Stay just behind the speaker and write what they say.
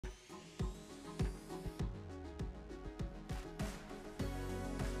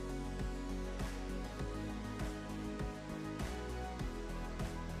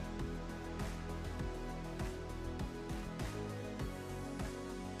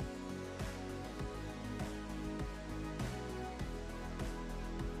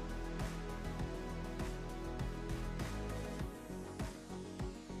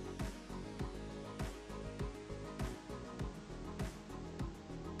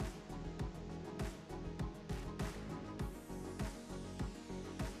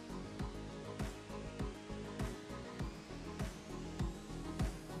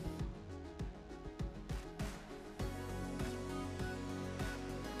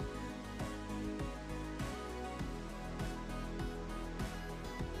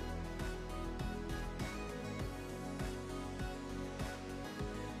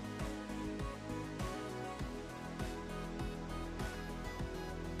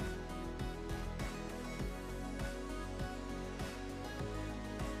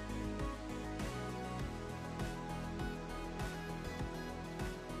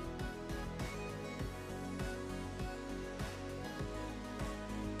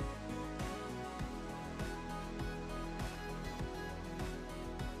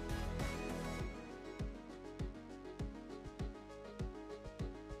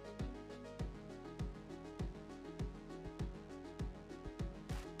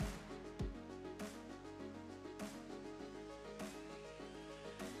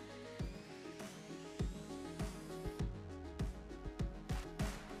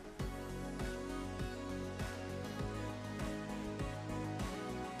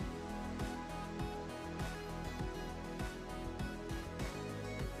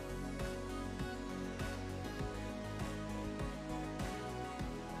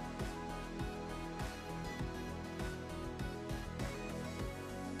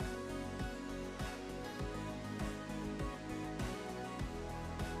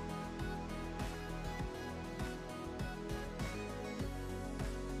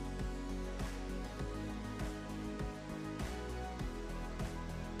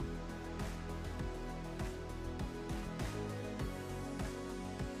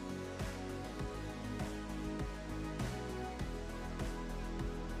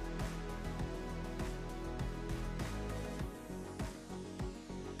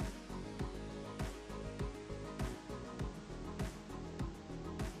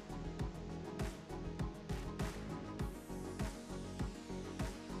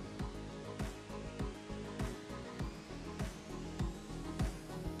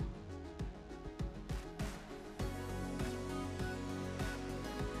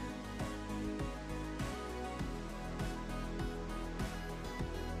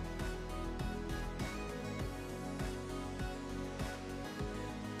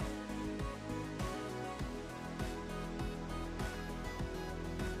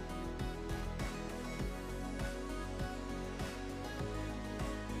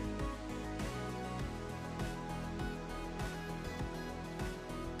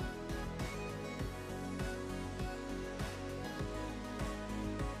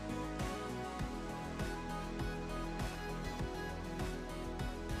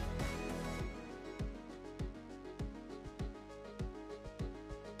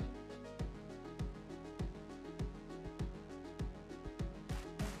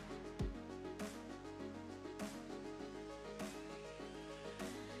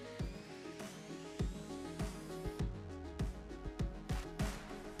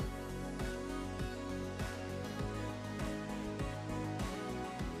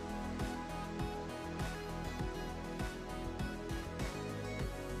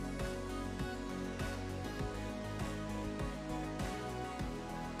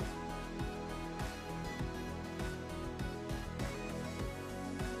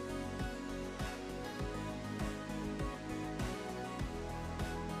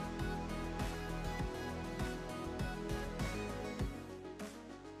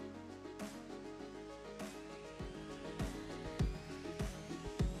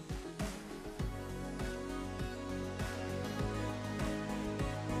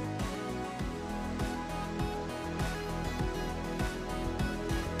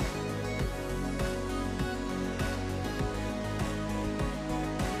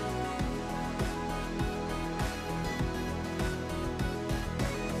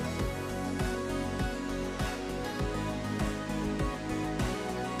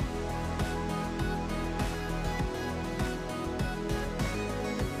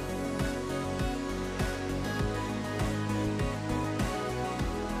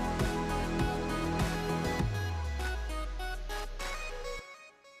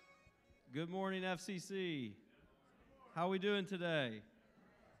Good morning, FCC. How are we doing today?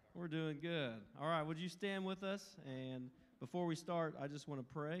 We're doing good. All right, would you stand with us? And before we start, I just want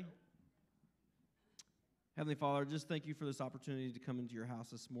to pray. Heavenly Father, just thank you for this opportunity to come into your house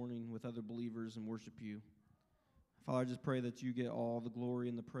this morning with other believers and worship you. Father, I just pray that you get all the glory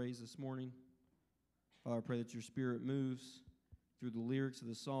and the praise this morning. Father, I pray that your Spirit moves through the lyrics of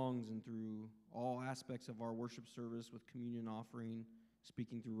the songs and through all aspects of our worship service with communion offering,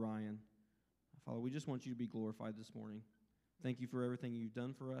 speaking through Ryan. Father, we just want you to be glorified this morning. Thank you for everything you've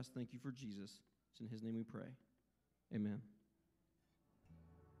done for us. Thank you for Jesus. It's in his name we pray. Amen.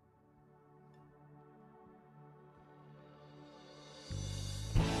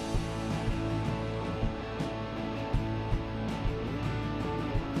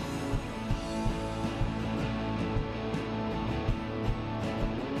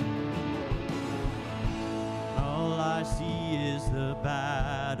 All I see is the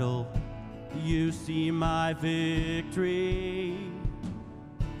battle. You see my victory.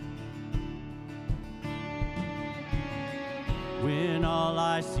 When all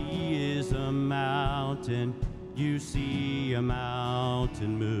I see is a mountain, you see a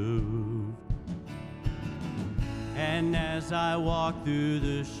mountain move. And as I walk through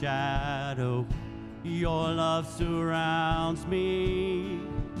the shadow, your love surrounds me.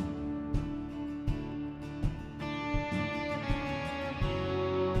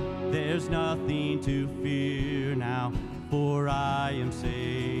 There's nothing to fear now, for I am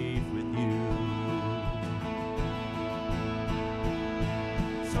safe with you.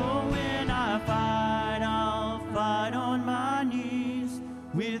 So when I fight, I'll fight on my knees,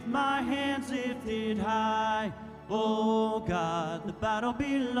 with my hands lifted high. Oh God, the battle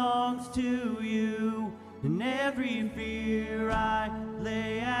belongs to you, and every fear I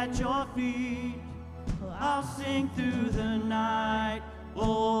lay at your feet. I'll sing through the night.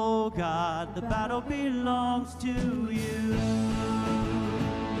 Oh God, the battle belongs to you.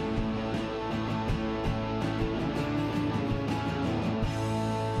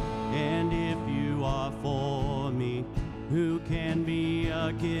 And if you are for me, who can be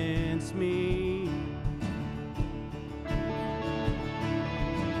against me?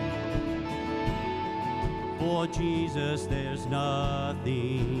 For Jesus, there's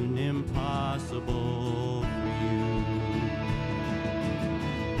nothing impossible for you.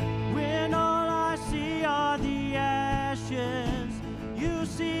 When all I see are the ashes, you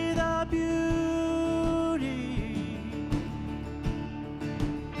see the beauty.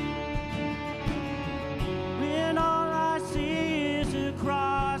 When all I see is a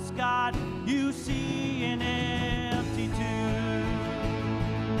cross, God, you see an empty tomb.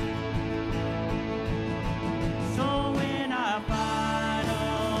 So when I fight,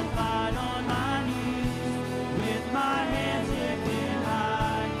 I'll fight on my knees, with my hands lifted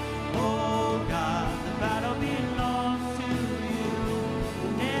high. Oh God, the battle belongs to you,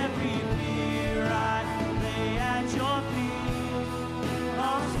 and every fear I lay at your feet.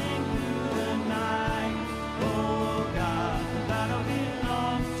 I'll sing through the night. Oh God, the battle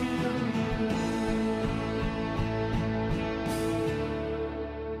belongs to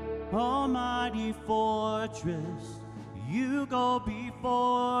you. Almighty fortress, you go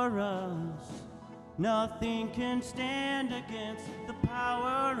before us. Nothing can stand against the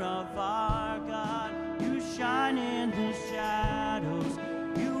power of our God. You shine in the shadows,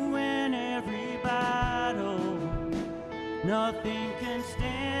 you win every battle. Nothing can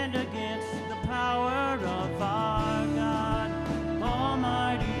stand against the power of our God.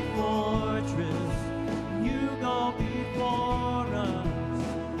 Almighty fortress, you go before us.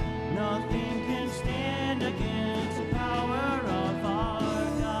 Nothing can stand against the power of our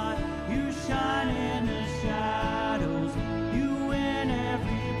God. You shine in the shadows, you win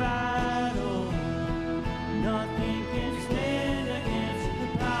every battle. Nothing can stand against the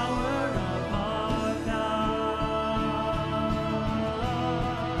power of our God.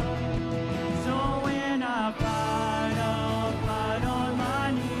 So when I fight,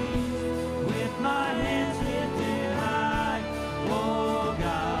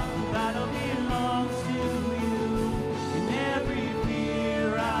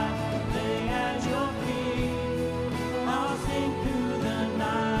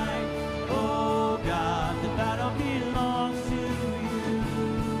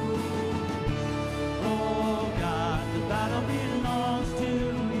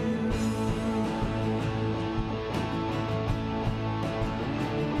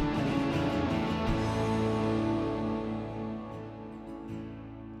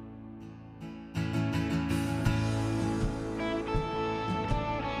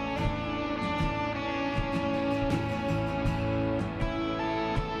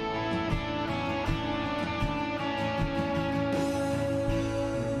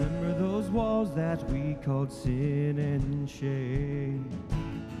 walls that we called sin and shame.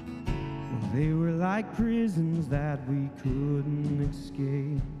 Well, they were like prisons that we couldn't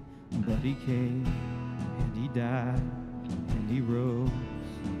escape. But he came, and he died, and he rose.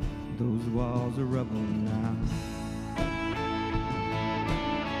 Those walls are rubble now.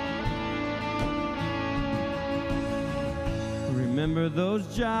 Remember those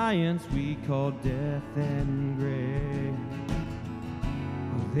giants we called death and grave?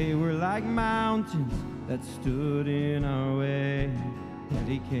 Well, they were like mountains that stood in our way. But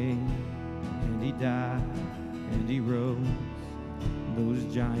he came, and he died, and he rose. Those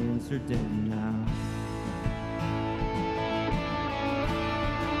giants are dead now.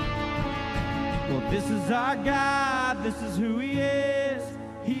 Well, this is our God, this is who he is.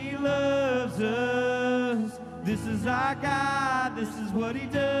 He loves us. This is our God, this is what he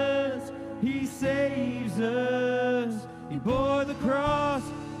does. He saves us. He bore the cross,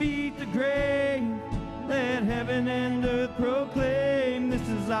 beat the grave. Let heaven and earth proclaim, this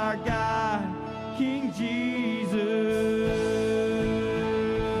is our God, King Jesus.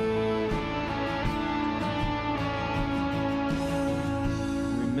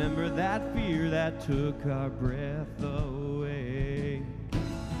 Remember that fear that took our breath away,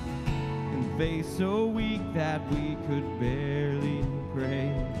 and faith so weak that we could barely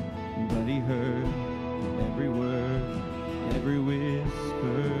pray. But he heard every word, every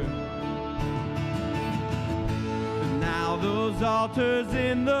whisper. But now those altars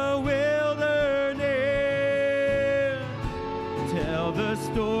in the wilderness tell the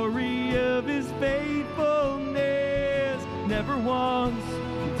story of his faithfulness. Never once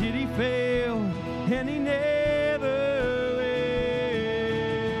did he fail, and he never will.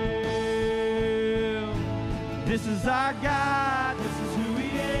 This is our God, this is who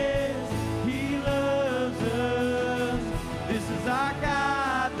he is. He loves us. This is our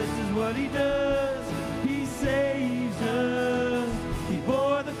God, this is what he does. He saves us. He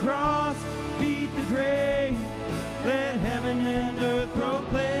bore the cross, beat the grave. Let heaven and earth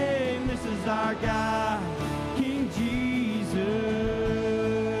proclaim, this is our God, King Jesus.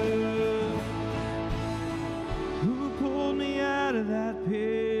 Out of that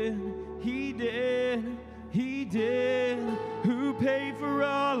pit, he did, who paid for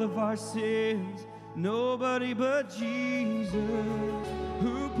all of our sins. Nobody but Jesus.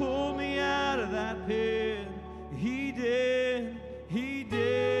 Who pulled me out of that pit, he did,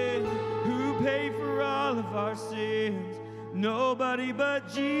 who paid for all of our sins. Nobody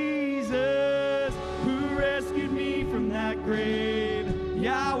but Jesus. Who rescued me from that grave.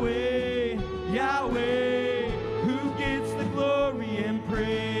 Yahweh, Yahweh, who gets the glory and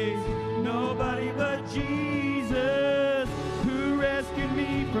praise. Nobody but Jesus, who rescued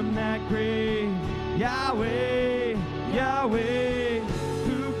me from that grave. Yahweh, Yahweh,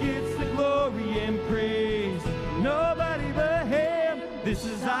 who gets the glory and praise. Nobody but him. This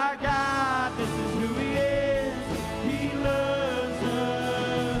is our God, this is who he is. He loves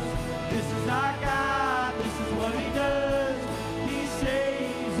us. This is our God, this is what he does. He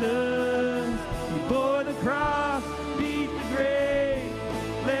saves us. He bore the cross, beat the grave.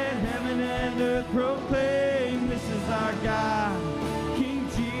 Let heaven and earth proclaim, this is our God, King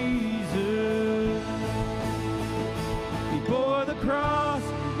Jesus. He bore the cross,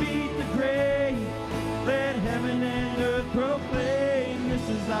 beat the grave. Let heaven and earth proclaim, this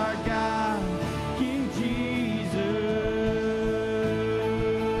is our God, King Jesus.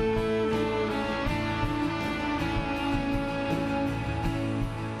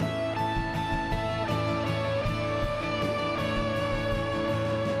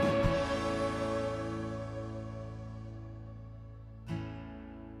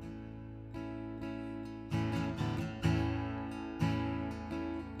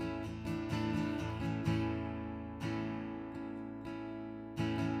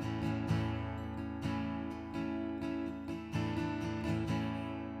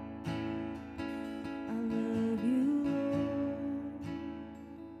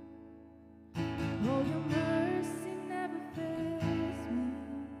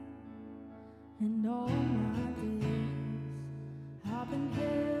 And all my days I've been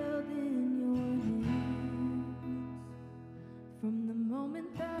held in your hands. From the moment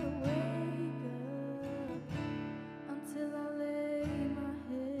that I wake up until I lay my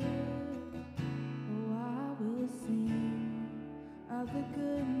head, oh, I will sing of the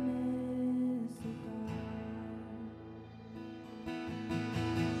goodness of God.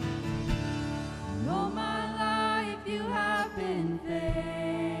 All my life you have been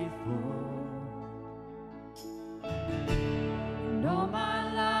faithful. And all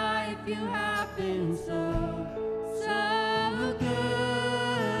my life you have been so, so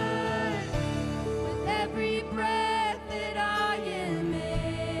good.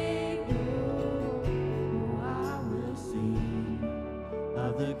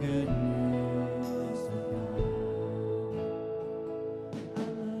 the goodness of God. I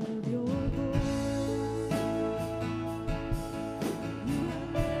love your voice. You have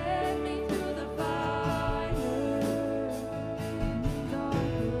led me through the fire and the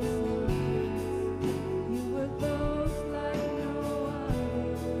darkest nights. You were close like no other.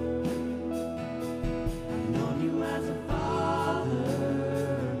 I've known you as a father.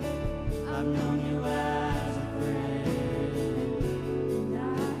 I've known you as a friend. And I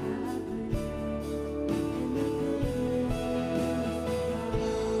have lived in the goodness of God.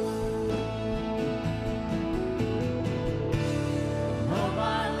 All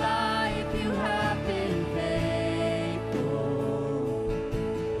my life you have been faithful.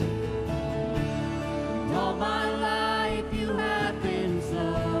 And all my life you have been so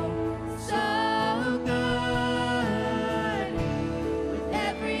good. With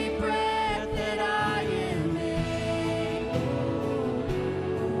every breath that I am able,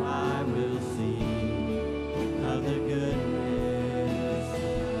 I will sing of the goodness of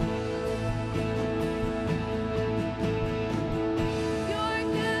your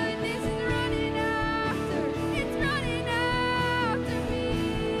goodness is running after, it's running after me.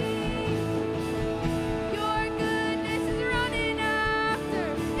 Your goodness is running after,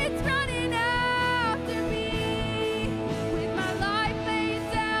 it's running after me. With my life laid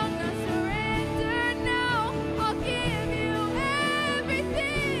down, I surrender now. I'll give you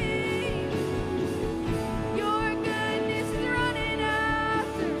everything. Your goodness is running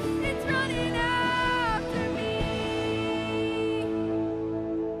after, it's running after me.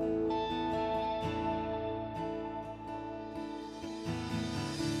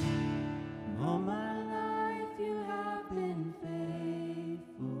 All my Life you have been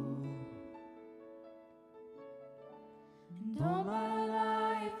faithful, and all my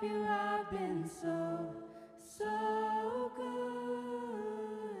life you have been so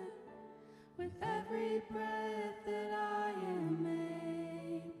good. With every breath that I am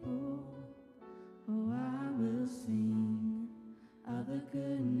able, oh, I will sing of the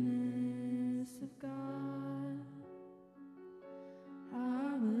goodness of God. I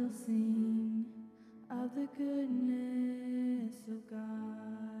will sing of the goodness of God.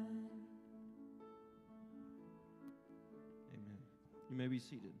 Amen. You may be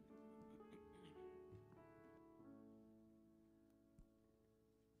seated.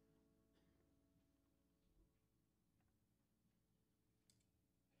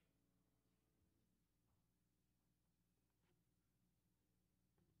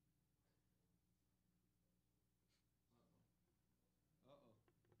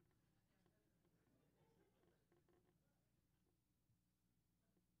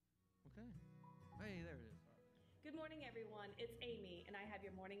 Okay. Hey, there it is. Good morning, everyone. It's Amy, and I have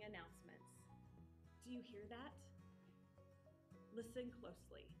your morning announcements. Do you hear that? Listen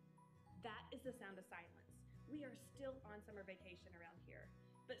closely. That is the sound of silence. We are still on summer vacation around here,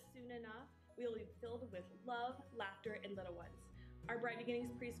 but soon enough, we will be filled with love, laughter, and little ones. Our Bright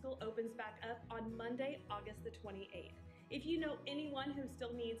Beginnings preschool opens back up on Monday, August the 28th. If you know anyone who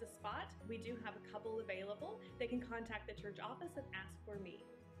still needs a spot, we do have a couple available. They can contact the church office and ask for me.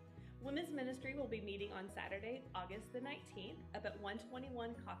 Women's Ministry will be meeting on Saturday, August the 19th, up at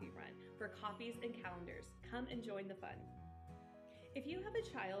 121 Coffee Run for coffees and calendars. Come and join the fun. If you have a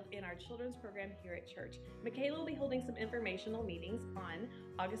child in our children's program here at church, Michaela will be holding some informational meetings on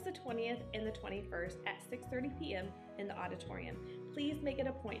August the 20th and the 21st at 6:30 p.m. in the auditorium. Please make it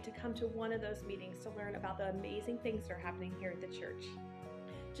a point to come to one of those meetings to learn about the amazing things that are happening here at the church.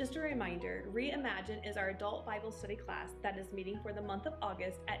 Just a reminder, Reimagine is our adult Bible study class that is meeting for the month of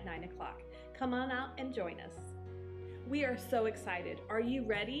August at 9 o'clock. Come on out and join us. We are so excited. Are you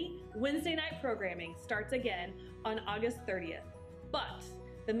ready? Wednesday night programming starts again on August 30th, but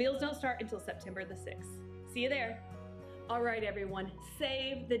the meals don't start until September the 6th. See you there. All right, everyone,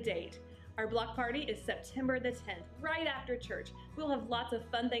 save the date. Our block party is September the 10th, right after church. We'll have lots of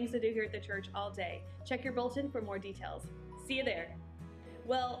fun things to do here at the church all day. Check your bulletin for more details. See you there.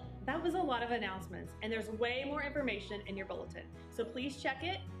 Well, that was a lot of announcements, and there's way more information in your bulletin. So please check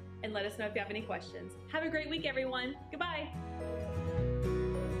it and let us know if you have any questions. Have a great week, everyone. Goodbye.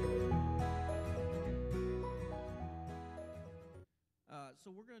 So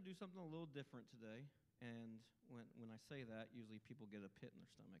we're going to do something a little different today. And when I say that, usually people get a pit in their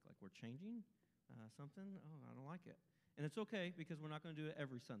stomach, like we're changing something. Oh, I don't like it. And it's okay because we're not going to do it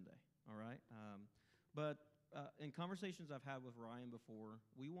every Sunday, all right? But in conversations I've had with Ryan before,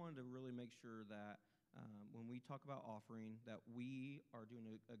 we wanted to really make sure that when we talk about offering, that we are doing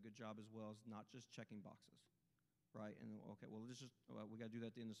a good job as well as not just checking boxes, right? And okay, well, we got to do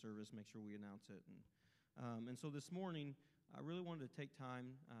that at the end of service, make sure we announce it. And so this morning, I really wanted to take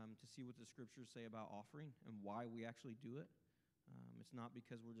time to see what the scriptures say about offering and why we actually do it. It's not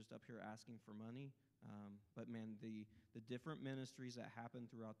because we're just up here asking for money, but man, the different ministries that happen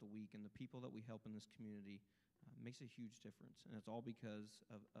throughout the week and the people that we help in this community makes a huge difference, and it's all because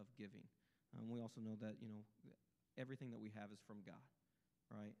of giving. We also know that, everything that we have is from God,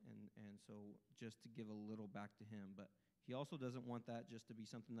 right? And so just to give a little back to him, but he also doesn't want that just to be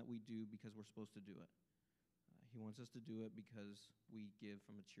something that we do because we're supposed to do it. He wants us to do it because we give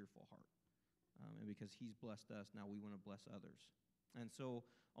from a cheerful heart. And because he's blessed us, now we want to bless others. And so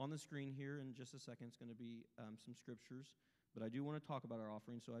on the screen here in just a second is going to be some scriptures. But I do want to talk about our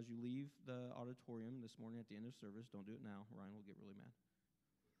offering. So as you leave the auditorium this morning at the end of service, don't do it now. Ryan will get really mad.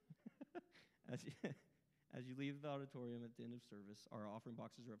 As you leave the auditorium at the end of service, our offering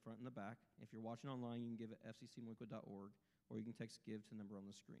boxes are up front and the back. If you're watching online, you can give at fccmoiqua.org, or you can text GIVE to the number on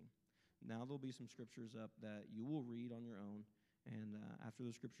the screen. Now there'll be some scriptures up that you will read on your own, and after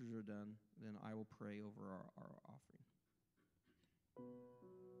the scriptures are done, then I will pray over our offering.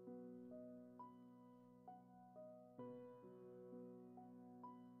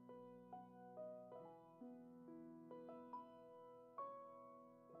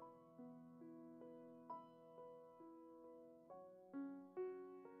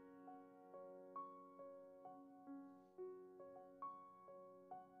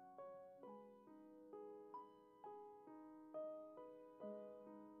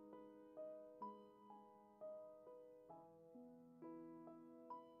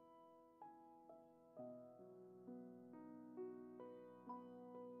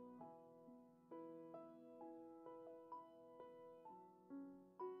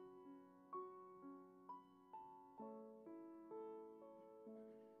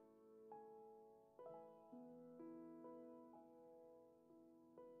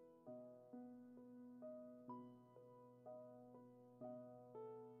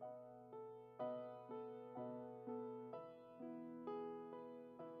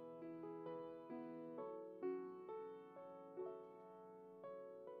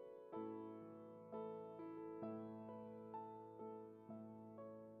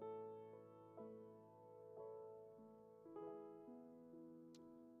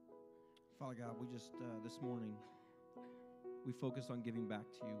 Father God, we just, this morning, we focus on giving back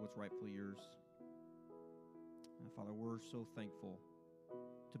to you what's rightfully yours. Father, we're so thankful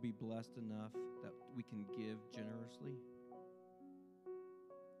to be blessed enough that we can give generously.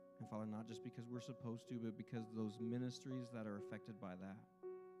 And Father, not just because we're supposed to, but because those ministries that are affected by that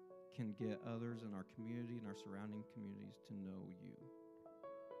can get others in our community and our surrounding communities to know you.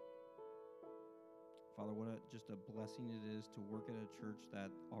 Father, just a blessing it is to work at a church that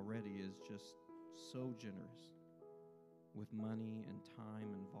already is just so generous with money and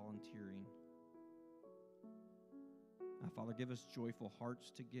time and volunteering. Father, give us joyful hearts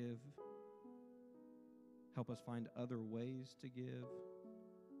to give. Help us find other ways to give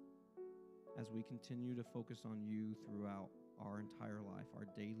as we continue to focus on you throughout our entire life, our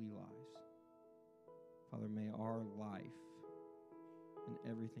daily lives. Father, may our life and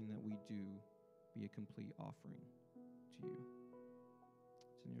everything that we do be a complete offering to you.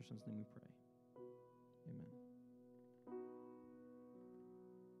 It's in your son's name we pray. Amen.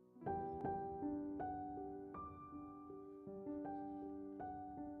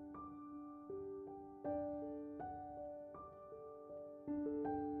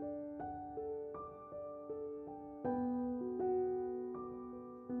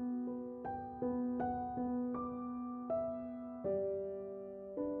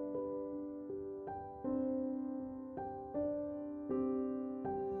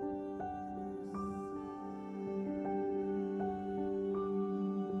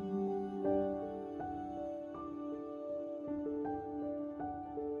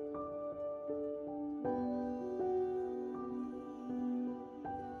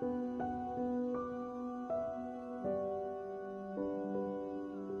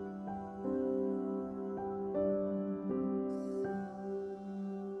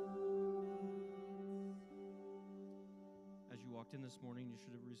 In this morning, you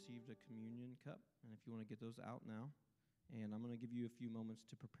should have received a communion cup, and if you want to get those out now, and I'm going to give you a few moments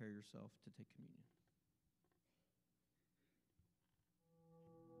to prepare yourself to take communion.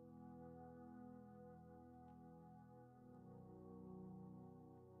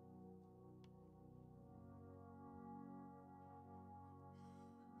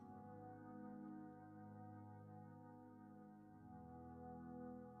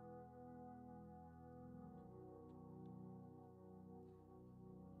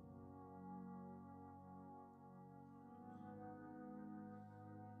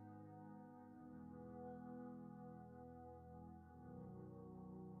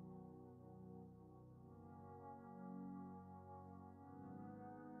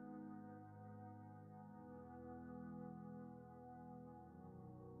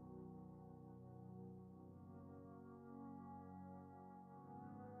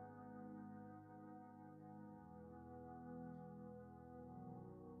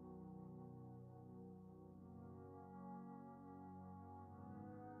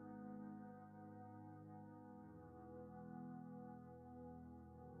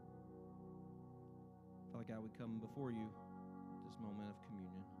 Father God, we come before you at this moment of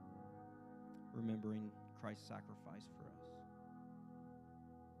communion, remembering Christ's sacrifice for us.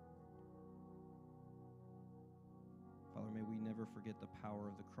 Father, may we never forget the power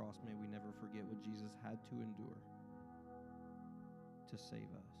of the cross. May we never forget what Jesus had to endure to save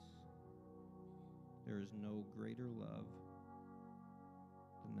us. There is no greater love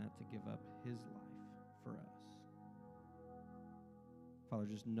than that to give up his life for us. Father,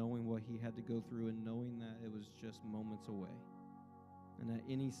 just knowing what he had to go through and knowing that it was just moments away. And at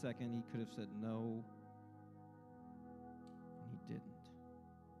any second he could have said no, and he didn't.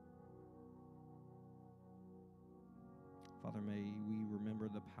 Father, may we remember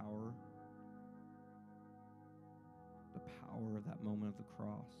the power of that moment of the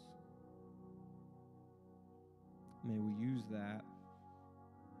cross. May we use that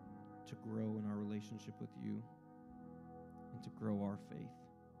to grow in our relationship with you and to grow our faith.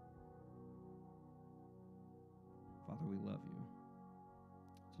 Father, we love you.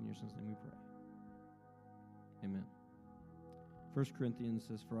 It's in your Son's name we pray. Amen. 1 Corinthians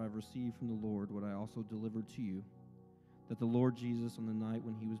says, "For I have received from the Lord what I also delivered to you, that the Lord Jesus, on the night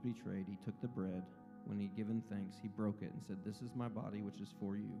when he was betrayed, he took the bread. When he had given thanks, he broke it and said, 'This is my body, which is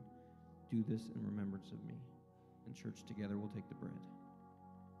for you. Do this in remembrance of me.' And church, together we'll take the bread.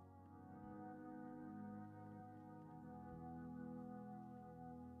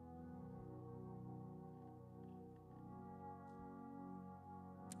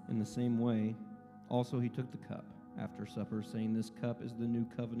 In the same way, also he took the cup after supper, saying, 'This cup is the new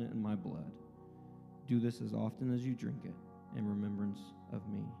covenant in my blood. Do this as often as you drink it in remembrance of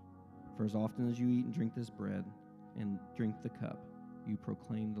me. For as often as you eat and drink this bread and drink the cup, you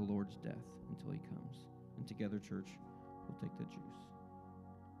proclaim the Lord's death until he comes.'" And together, church, we'll take the juice.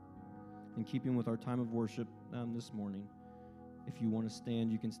 In keeping with our time of worship this morning, if you want to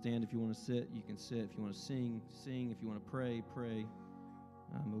stand, you can stand. If you want to sit, you can sit. If you want to sing, sing. If you want to pray, pray.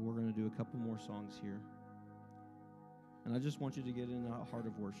 But we're going to do a couple more songs here. And I just want you to get in a heart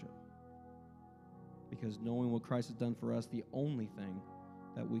of worship. Because knowing what Christ has done for us, the only thing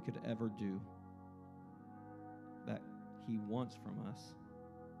that we could ever do that he wants from us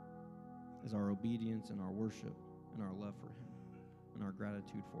is our obedience and our worship and our love for him and our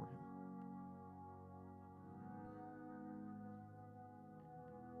gratitude for him.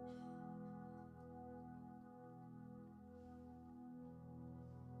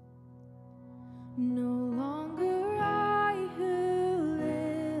 No longer I who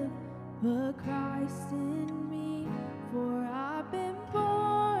live, but Christ in me. For I've been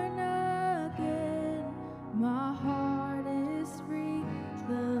born again. My heart is free.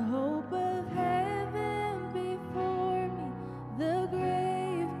 The hope of heaven before me. The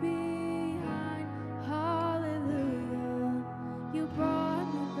grave behind. Hallelujah. You brought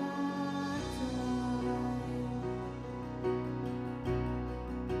me back to life.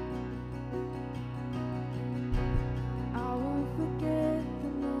 I won't forget the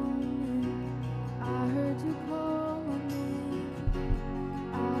moment I heard you call my name.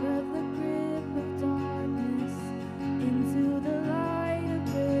 Out of the grip of darkness, into the light of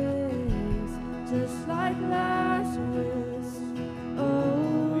grace. Just like Lazarus,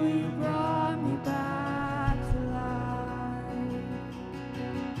 oh, you brought me back to life.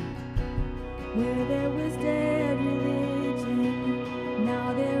 Where there was dead religion,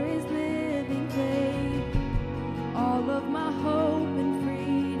 now there is living faith. All of my hope and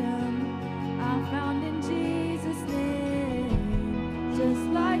freedom I found in Jesus' name. Just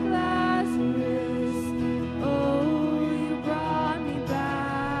like Lazarus, oh, you brought me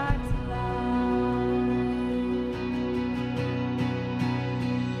back to life.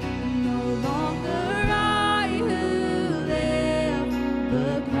 No longer I who live,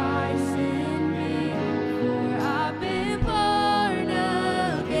 but Christ in me. For I've been born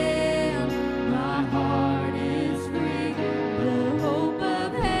again. My heart is free. The hope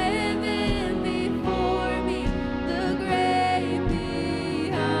of heaven before me. The grave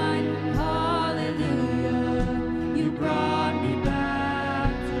behind. Hallelujah. You brought me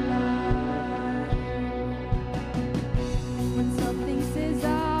back to life. When something says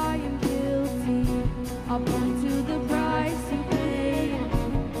I am guilty, I'll point to the price you paid.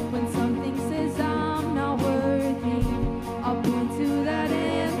 When something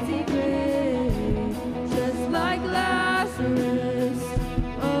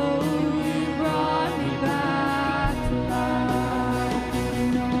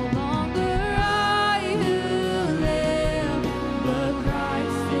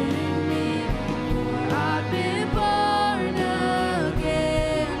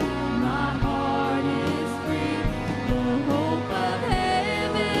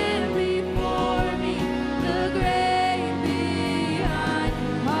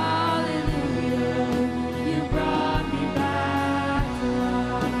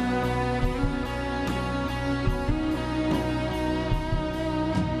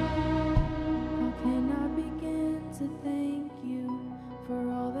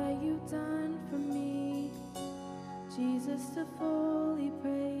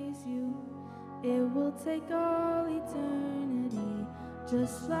take all eternity,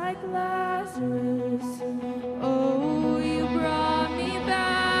 just like Lazarus. Oh, you brought me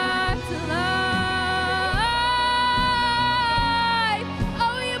back to life.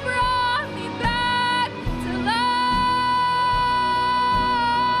 Oh, you brought me back to life.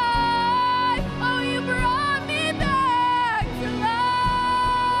 Oh, you brought me back to life.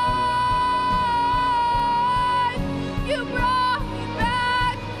 You brought me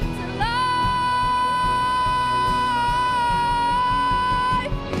back to life.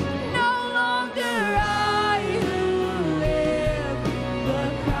 No longer I who live,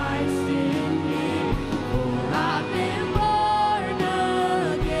 but Christ in me. For I've been born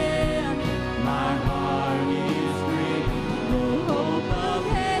again. My heart is free. The hope of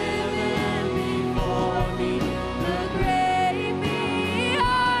heaven before me, the grave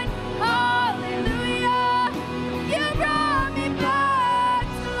behind. Hallelujah. You brought me back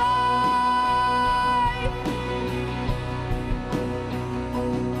to life.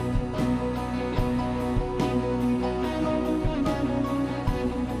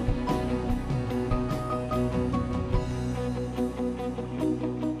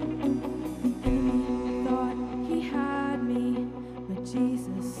 Enemy thought he had me, but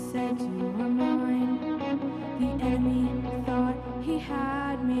Jesus said you are mine. The enemy thought he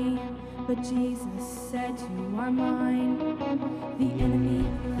had me, but Jesus said you are mine. The enemy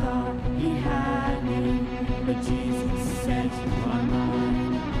thought he had me, but Jesus said you are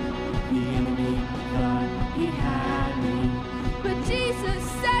mine. The enemy thought he had me, but Jesus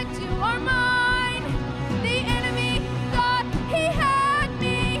said you are mine. The enemy thought he had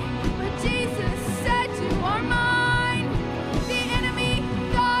me, but Jesus said you are mine. The enemy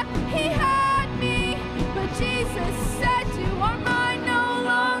thought he had me, but Jesus said you are mine. No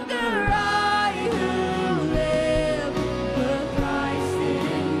longer I who live, but Christ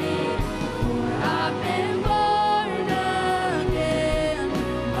in me. For I've been born again.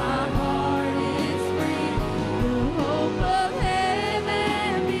 My heart is free. The hope of heaven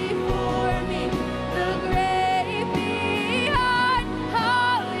before me, the grave behind.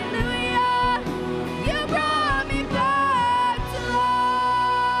 Hallelujah. You brought me back to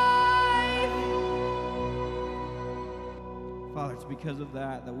life. Father, it's because of that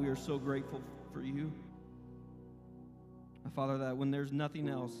we are so grateful for you. Father, that when there's nothing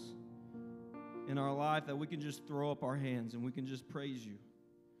else in our life, that we can just throw up our hands and we can just praise you.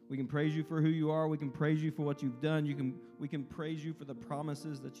 We can praise you for who you are. We can praise you for what you've done. We can praise you for the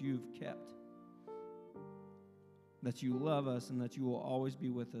promises that you've kept, that you love us and that you will always be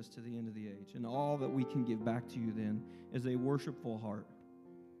with us to the end of the age. And all that we can give back to you then is a worshipful heart.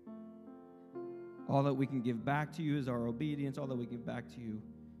 All that we can give back to you is our obedience. All that we give back to you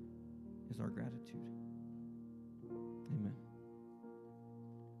is our gratitude. Amen.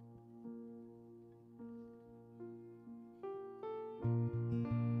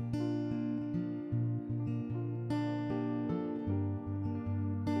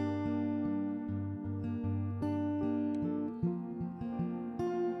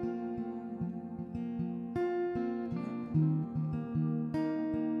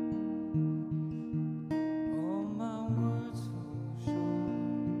 All my words fall short.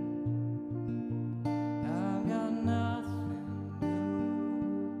 I've got nothing new.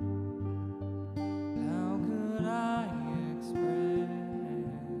 How could I express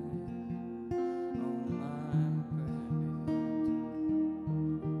all my gratitude?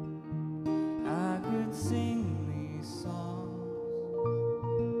 I could sing these songs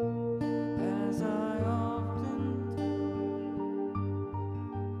as I often do,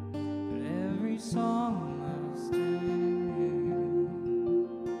 but every song must end,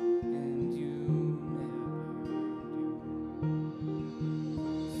 and you never do.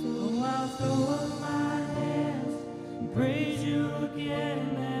 So I'll throw up my hands and praise you again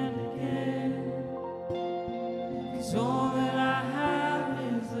and again, 'cause all that I have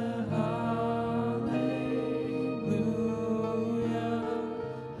is a hallelujah,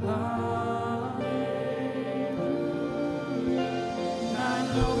 hallelujah. I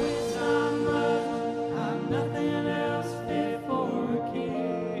know it's not much, I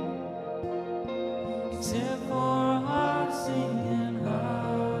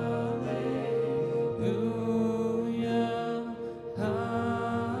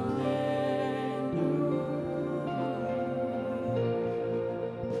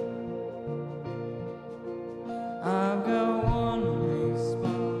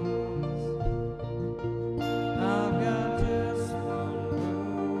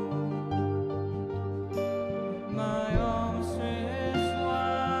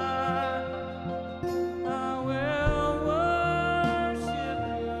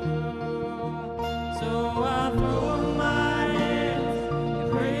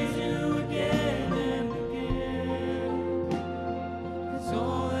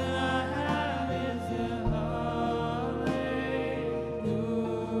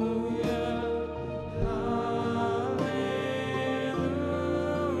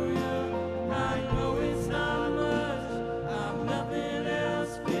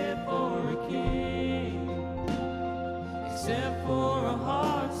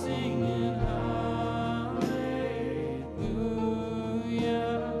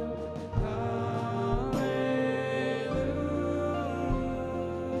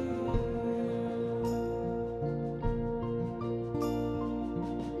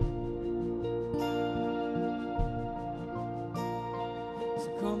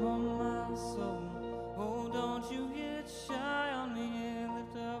Come on, my soul, oh, don't you get shy on me,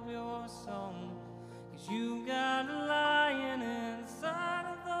 lift up your song, 'cause you got a lion inside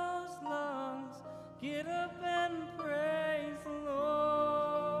of those lungs. Get up and praise the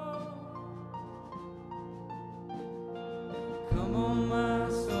Lord. Come on, my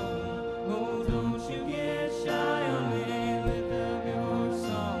soul, oh, don't you get shy on me, lift up your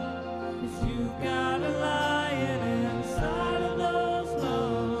song, 'cause you got a lion inside of those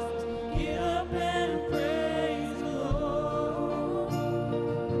lungs. Get up and praise the Lord.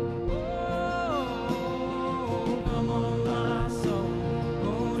 Oh, come on, my soul,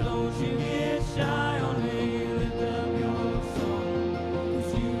 oh, don't you get shy on me, lift up your song,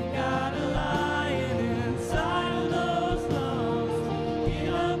 'cause you got a lion inside of those lungs.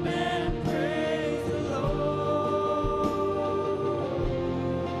 Get up and praise the Lord.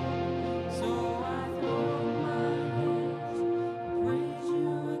 So I throw up my hands, praise you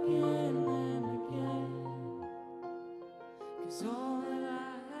again and again, 'cause all that I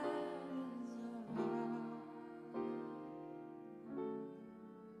have is a hallelujah.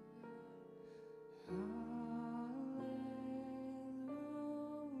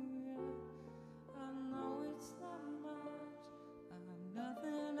 I know it's not much, I have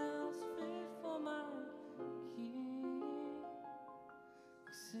nothing else fit for my King,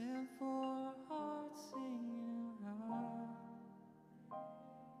 except for a heart singing Amen.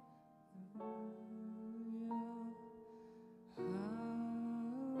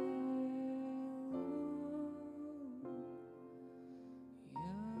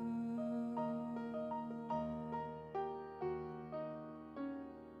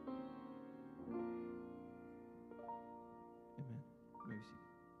 May we see.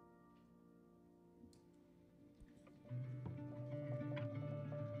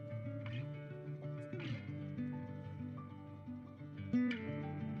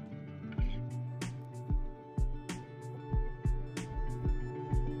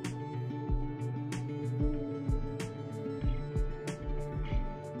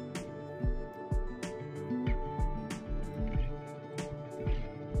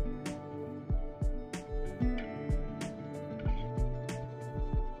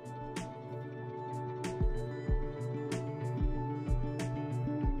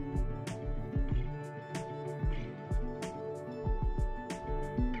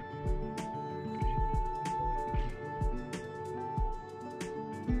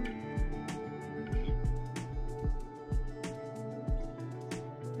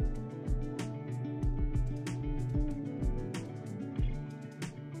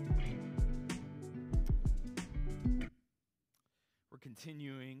 We're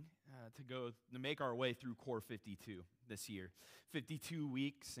continuing to make our way through Core 52 this year. 52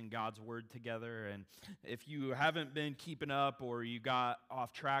 weeks in God's Word together, and if you haven't been keeping up or you got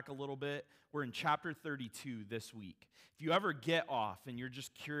off track a little bit, we're in chapter 32 this week. If you ever get off and you're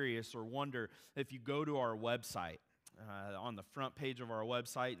just curious or wonder, if you go to our website, on the front page of our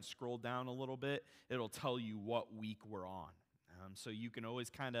website and scroll down a little bit, it'll tell you what week we're on. So you can always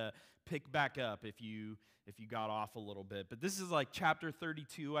kind of pick back up if you got off a little bit. But this is like chapter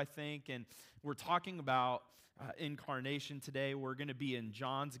 32, I think, and we're talking about incarnation today. We're going to be in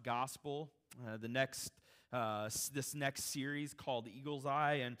John's Gospel, this next series called Eagle's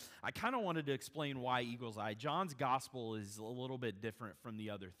Eye, and I kind of wanted to explain why Eagle's Eye. John's Gospel is a little bit different from the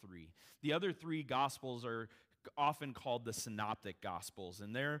other three. The other three Gospels are often called the Synoptic Gospels,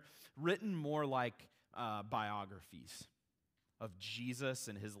 and they're written more like biographies of Jesus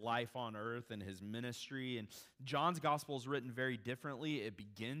and his life on earth and his ministry. And John's gospel is written very differently. It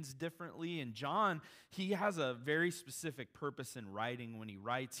begins differently. And John, he has a very specific purpose in writing. When he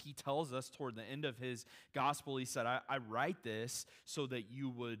writes, he tells us toward the end of his gospel, he said, I write this so that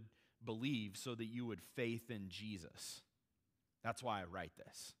you would believe, so that you would faith in Jesus. That's why I write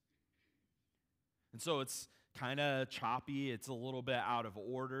this. And so it's kind of choppy. It's a little bit out of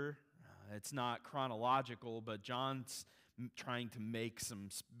order. It's not chronological, but John's trying to make some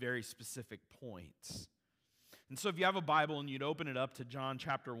very specific points. And so if you have a Bible and you'd open it up to John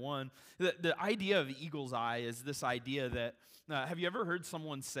chapter 1, the idea of eagle's eye is this idea that, have you ever heard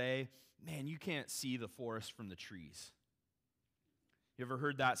someone say, man, you can't see the forest from the trees? You ever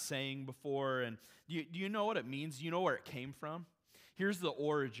heard that saying before? And do you know what it means? Do you know where it came from? Here's the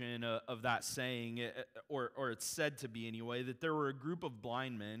origin of that saying, or it's said to be anyway, that there were a group of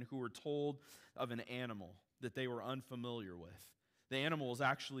blind men who were told of an animal that they were unfamiliar with. The animal was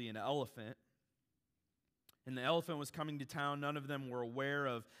actually an elephant, and the elephant was coming to town. None of them were aware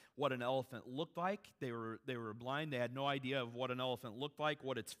of what an elephant looked like. They were blind. They had no idea of what an elephant looked like,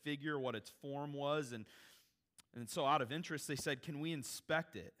 what its figure, what its form was, and And so out of interest, they said, can we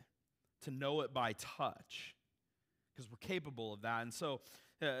inspect it to know it by touch? Because we're capable of that. And so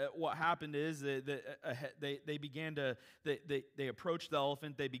what happened is they began to, they approached the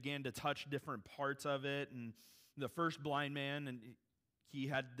elephant, they began to touch different parts of it, and the first blind man, and he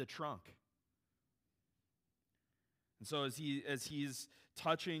had the trunk. And so as he's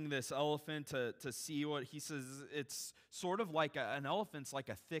touching this elephant to see what, he says, it's sort of like an elephant's like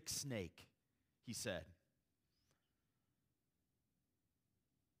a thick snake, he said.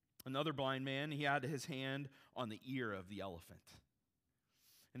 Another blind man, he had his hand on the ear of the elephant.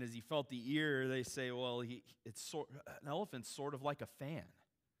 And as he felt the ear, they say, well, an elephant's sort of like a fan.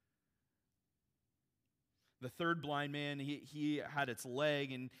 The third blind man, he had its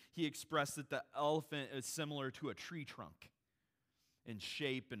leg, and he expressed that the elephant is similar to a tree trunk in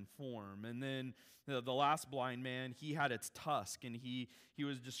shape and form. And then the last blind man, he had its tusk, and he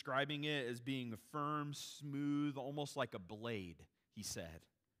was describing it as being firm, smooth, almost like a blade, he said.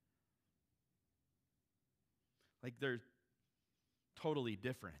 Like they're totally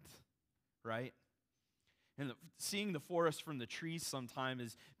different, right? And seeing the forest from the trees sometimes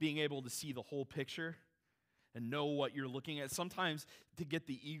is being able to see the whole picture and know what you're looking at. Sometimes to get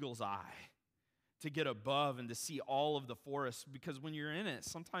the eagle's eye, to get above and to see all of the forest, because when you're in it,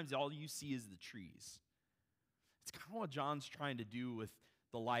 sometimes all you see is the trees. It's kind of what John's trying to do with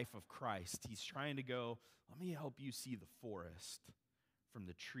the life of Christ. He's trying to go, let me help you see the forest from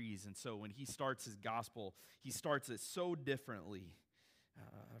the trees. And so when he starts his gospel, he starts it so differently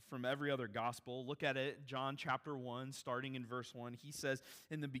from every other gospel. Look at it, John chapter 1, starting in verse 1. He says,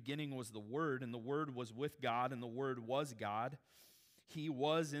 in the beginning was the Word, and the Word was with God, and the Word was God. He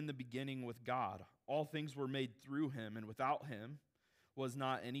was in the beginning with God. All things were made through him, and without him was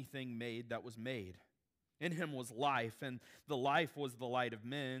not anything made that was made. In him was life, and the life was the light of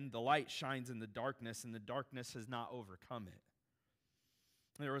men. The light shines in the darkness, and the darkness has not overcome it.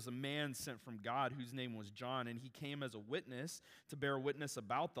 There was a man sent from God whose name was John, and he came as a witness to bear witness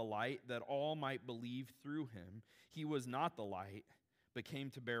about the light, that all might believe through him. He was not the light, but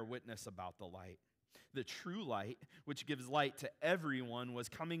came to bear witness about the light. The true light, which gives light to everyone, was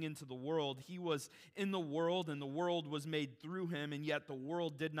coming into the world. He was in the world, and the world was made through him, and yet the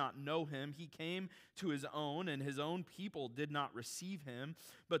world did not know him. He came to his own, and his own people did not receive him.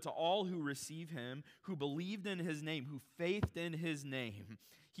 But to all who receive him, who believed in his name, who faithed in his name,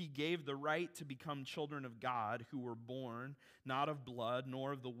 he gave the right to become children of God, who were born not of blood,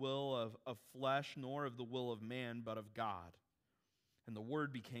 nor of the will of flesh, nor of the will of man, but of God. And the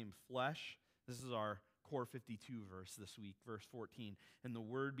Word became flesh. This is our Core 52 verse this week, verse 14. And the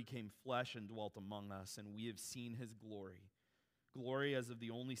Word became flesh and dwelt among us, and we have seen his glory. Glory as of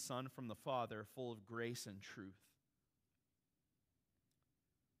the only Son from the Father, full of grace and truth.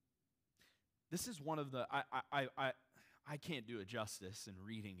 This is one of the, I can't do it justice in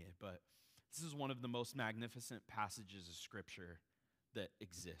reading it, but this is one of the most magnificent passages of Scripture that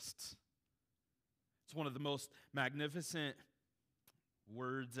exists. It's one of the most magnificent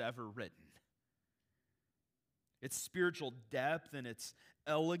words ever written. Its spiritual depth and its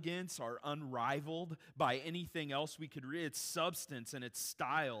elegance are unrivaled by anything else we could read. Its substance and its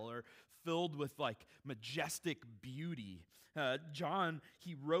style are filled with like majestic beauty. John,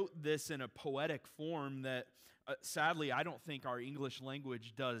 he wrote this in a poetic form that sadly I don't think our English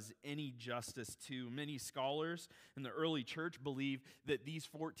language does any justice to. Many scholars in the early church believe that these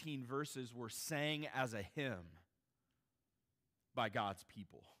 14 verses were sang as a hymn by God's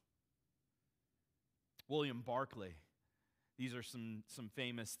people. William Barclay, these are some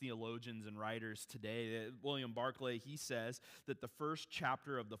famous theologians and writers today. William Barclay, he says that the first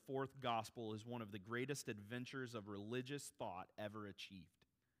chapter of the fourth gospel is one of the greatest adventures of religious thought ever achieved.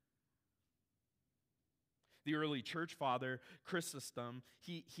 The early church father, Chrysostom,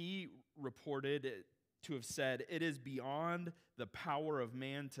 he reported to have said, "It is beyond the power of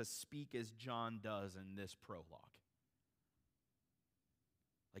man to speak as John does in this prologue."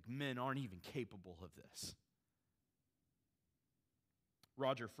 Like men aren't even capable of this.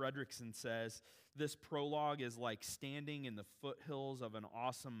 Roger Fredrickson says, this prologue is like standing in the foothills of an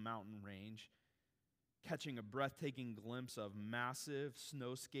awesome mountain range, catching a breathtaking glimpse of massive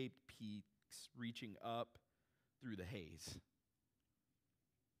snow-scaped peaks reaching up through the haze.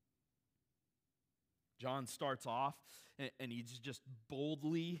 John starts off and he's just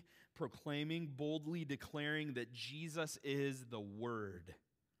boldly proclaiming, boldly declaring that Jesus is the Word.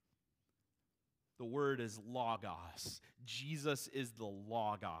 The Word is Logos. Jesus is the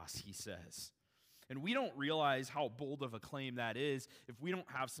Logos, he says. And we don't realize how bold of a claim that is if we don't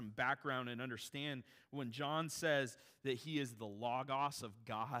have some background and understand when John says that he is the Logos of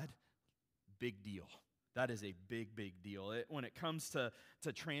God, big deal. That is a big, big deal. When it comes to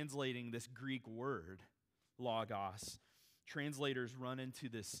translating this Greek word, logos, translators run into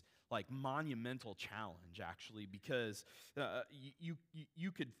this like monumental challenge, actually, because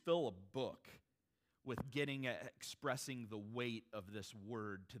you could fill a book with getting at expressing the weight of this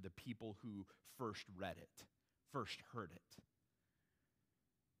word to the people who first read it, first heard it.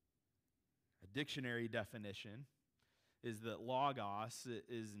 A dictionary definition is that logos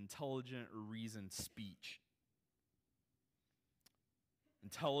is intelligent or reasoned speech.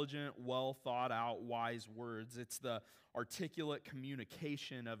 Intelligent, well thought out, wise words. It's the articulate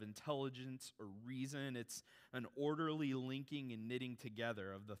communication of intelligence or reason. It's an orderly linking and knitting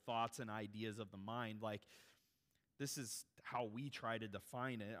together of the thoughts and ideas of the mind. Like, this is how we try to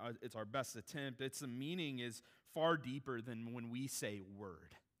define it. It's our best attempt. The meaning is far deeper than when we say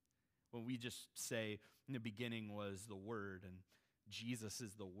word. When we just say, in the beginning was the Word, and Jesus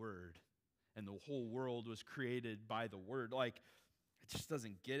is the Word, and the whole world was created by the Word. Like, it just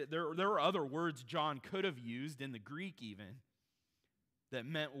doesn't get it. There are other words John could have used in the Greek even that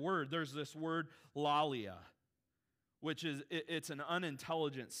meant word. There's this word lalia, which is, it's an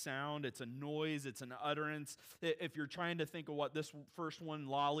unintelligent sound. It's a noise. It's an utterance. If you're trying to think of what this first one,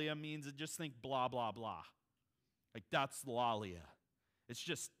 lalia, means, just think blah, blah, blah. Like, that's lalia. It's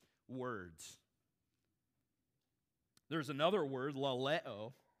just words. There's another word,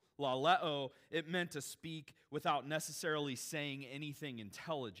 laleo. Laleo, it meant to speak without necessarily saying anything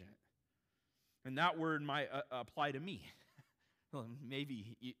intelligent. And that word might apply to me. Well,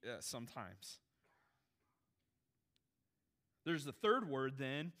 maybe sometimes. There's the third word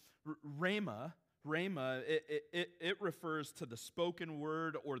then, rhema. Rhema, it refers to the spoken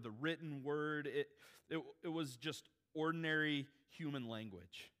word or the written word. It was just ordinary human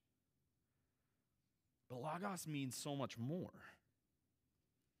language. But logos means so much more.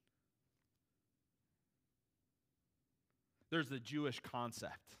 There's the Jewish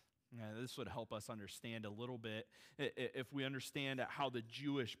concept. This would help us understand a little bit if we understand how the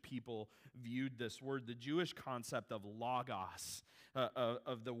Jewish people viewed this word. The Jewish concept of logos,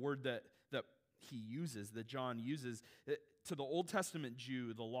 of the word that he uses, that John uses, to the Old Testament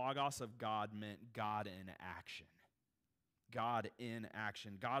Jew, the logos of God meant God in action. God in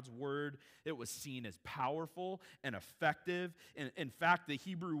action. God's word, it was seen as powerful and effective. In fact, the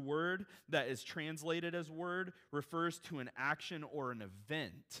Hebrew word that is translated as word refers to an action or an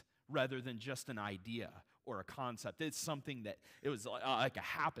event rather than just an idea or a concept. It's something that, it was like a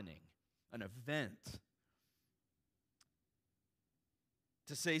happening, an event.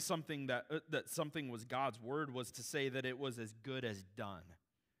 To say something that something was God's word was to say that it was as good as done.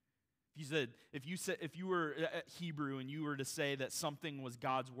 If you were Hebrew and you were to say that something was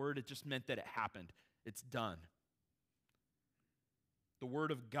God's word, it just meant that it happened. It's done. The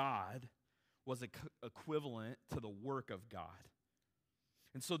word of God was equivalent to the work of God.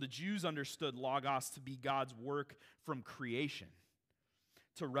 And so the Jews understood logos to be God's work from creation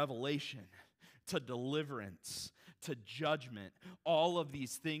to revelation to deliverance to judgment. All of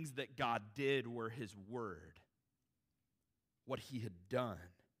these things that God did were his word, what he had done.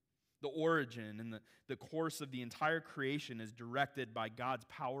 The origin and the course of the entire creation is directed by God's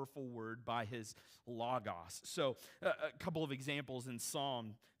powerful word, by his logos. So a couple of examples in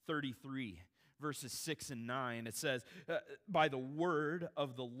Psalm 33, verses 6 and 9. It says, by the word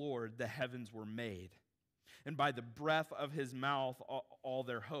of the Lord the heavens were made, and by the breath of his mouth all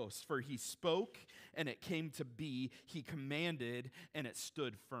their hosts. For he spoke, and it came to be. He commanded, and it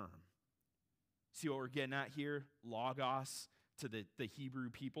stood firm. See what we're getting at here? Logos to the Hebrew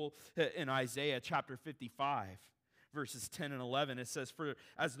people. In Isaiah chapter 55, verses 10 and 11, it says, for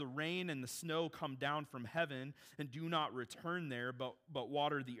as the rain and the snow come down from heaven and do not return there, but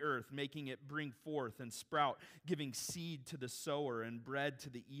water the earth, making it bring forth and sprout, giving seed to the sower and bread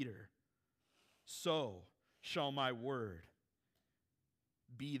to the eater, so shall my word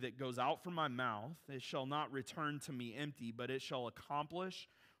be that goes out from my mouth. It shall not return to me empty, but it shall accomplish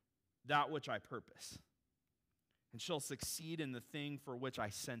that which I purpose, and shall succeed in the thing for which I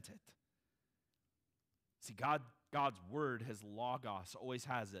sent it. See, God's word, his logos, always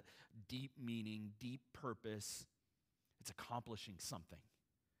has a deep meaning, deep purpose. It's accomplishing something.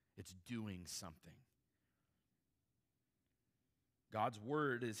 It's doing something. God's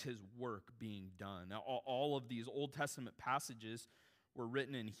word is his work being done. Now, all of these Old Testament passages were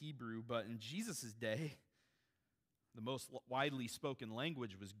written in Hebrew, but in Jesus' day, the most widely spoken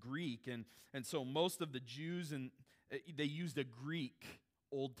language was Greek, and so most of the Jews, they used a Greek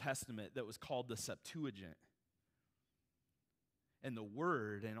Old Testament that was called the Septuagint. And the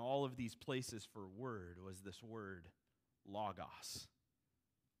word in all of these places for word was this word, logos.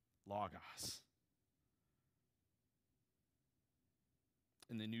 Logos.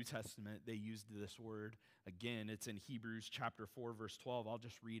 In the New Testament, they used this word again. It's in Hebrews chapter 4, verse 12. I'll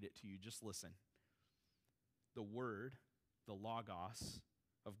just read it to you. Just listen. The word, the logos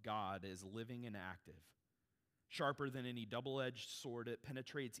of God, is living and active, sharper than any double-edged sword. It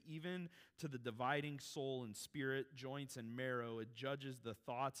penetrates even to the dividing soul and spirit, joints and marrow. It judges the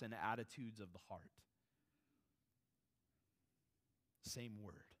thoughts and attitudes of the heart. Same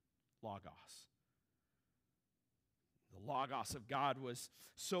word, logos. The logos of God was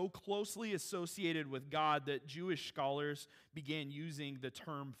so closely associated with God that Jewish scholars began using the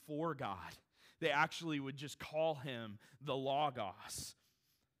term for God. They actually would just call him the logos.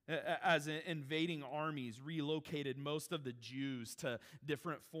 As invading armies relocated most of the Jews to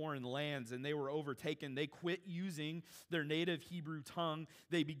different foreign lands and they were overtaken, they quit using their native Hebrew tongue.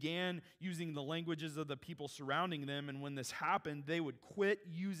 They began using the languages of the people surrounding them, and when this happened, they would quit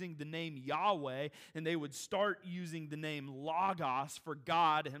using the name Yahweh and they would start using the name Logos for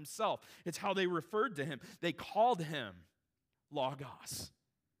God himself. It's how they referred to him. They called him Logos.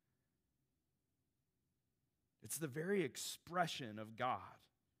 It's the very expression of God.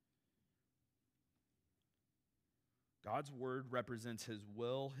 God's word represents his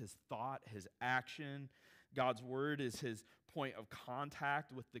will, his thought, his action. God's word is his point of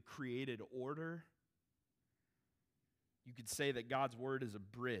contact with the created order. You could say that God's word is a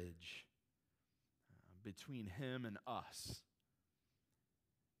bridge between him and us.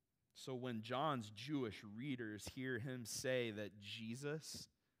 So when John's Jewish readers hear him say that Jesus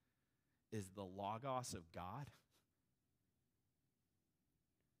is the Logos of God,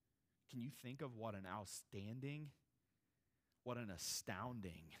 can you think of what an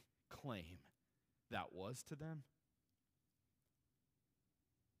astounding claim that was to them?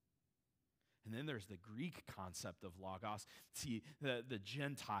 And then there's the Greek concept of logos. See, the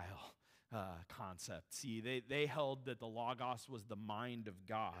Gentile concept. See, they held that the logos was the mind of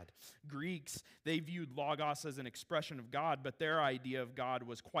God. Greeks, they viewed logos as an expression of God, but their idea of God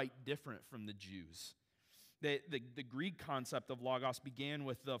was quite different from the Jews. The Greek concept of logos began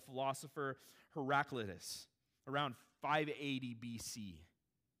with the philosopher Heraclitus around 580 BC.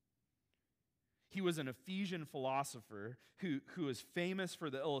 He was an Ephesian philosopher who is famous for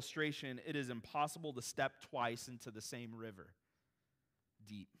the illustration, "It is impossible to step twice into the same river."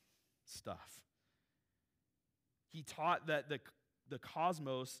 Deep stuff. He taught that the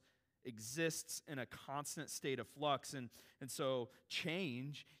cosmos exists in a constant state of flux, and so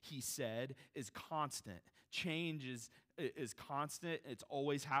change, he said, is constant. Change is constant. It's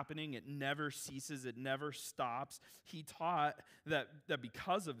always happening. It never ceases. It never stops. He taught that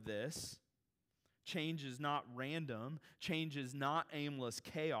because of this, change is not random. Change is not aimless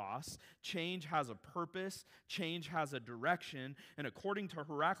chaos. Change has a purpose. Change has a direction. And according to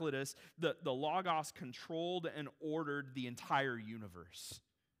Heraclitus, the Logos controlled and ordered the entire universe.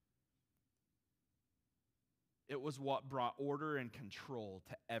 It was what brought order and control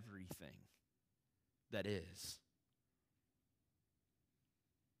to everything that is.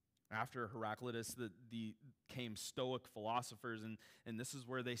 After Heraclitus, came Stoic philosophers, and this is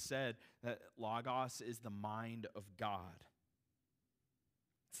where they said that Logos is the mind of God.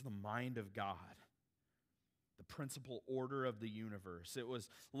 It's the mind of God, the principal order of the universe. It was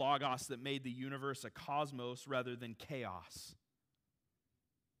Logos that made the universe a cosmos rather than chaos.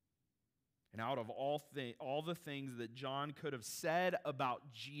 And out of all the things that John could have said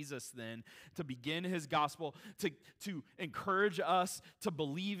about Jesus then, to begin his gospel, to encourage us to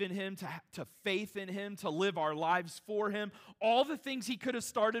believe in him, to faith in him, to live our lives for him, all the things he could have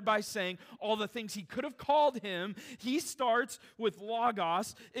started by saying, all the things he could have called him, he starts with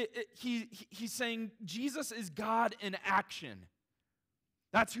Logos. He's saying Jesus is God in action.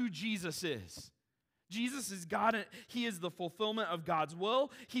 That's who Jesus is. Jesus is God, and he is the fulfillment of God's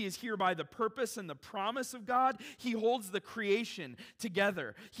will. He is here by the purpose and the promise of God. He holds the creation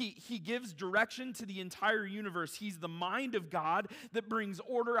together. He gives direction to the entire universe. He's the mind of God that brings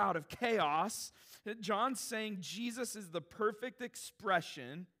order out of chaos. John's saying Jesus is the perfect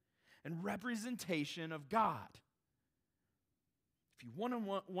expression and representation of God. If you want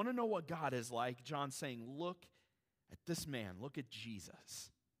to know what God is like, John's saying, look at this man. Look at Jesus.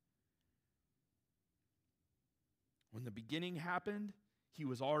 When the beginning happened, he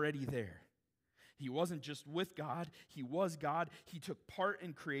was already there. He wasn't just with God, he was God. He took part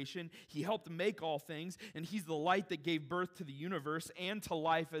in creation. He helped make all things, and he's the light that gave birth to the universe and to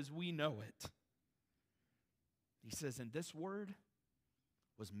life as we know it. He says, and this word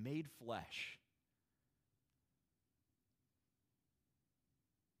was made flesh.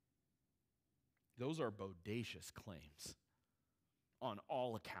 Those are bodacious claims on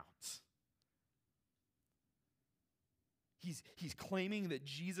all accounts. He's claiming that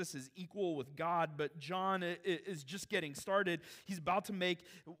Jesus is equal with God, but John is just getting started. He's about to make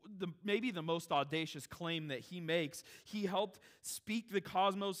maybe the most audacious claim that he makes. He helped speak the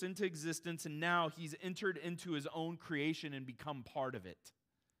cosmos into existence, and now he's entered into his own creation and become part of it.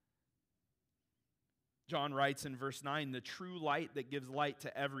 John writes in verse 9, the true light that gives light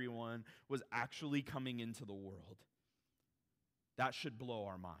to everyone was actually coming into the world. That should blow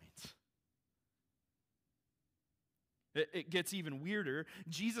our minds. It gets even weirder.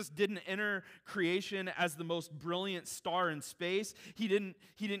 Jesus didn't enter creation as the most brilliant star in space. He didn't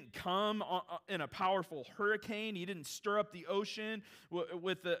come in a powerful hurricane. He didn't stir up the ocean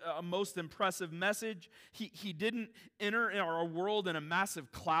with a most impressive message. He didn't enter in our world in a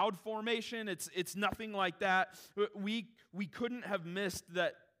massive cloud formation. It's nothing like that. We couldn't have missed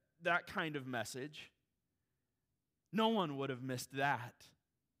that kind of message. No one would have missed that.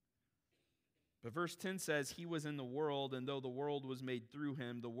 But verse 10 says, he was in the world, and though the world was made through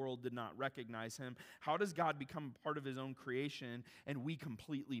him, the world did not recognize him. How does God become part of his own creation and we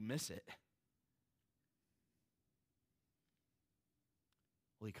completely miss it?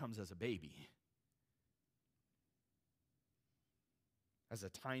 Well, he comes as a baby. As a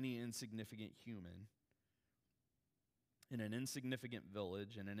tiny, insignificant human in an insignificant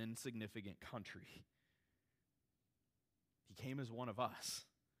village in an insignificant country. He came as one of us.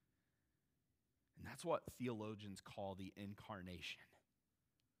 And that's what theologians call the incarnation.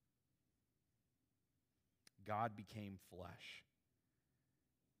 God became flesh.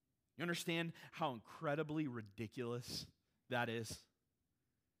 You understand how incredibly ridiculous that is?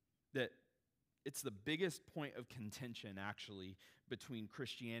 That it's the biggest point of contention, actually, between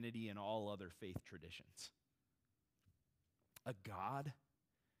Christianity and all other faith traditions. A God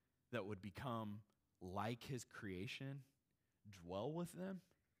that would become like his creation, dwell with them.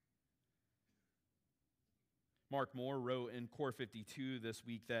 Mark Moore wrote in Core 52 this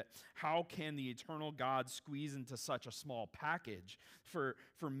week that how can the eternal God squeeze into such a small package? For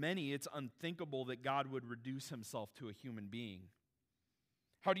many, it's unthinkable that God would reduce himself to a human being.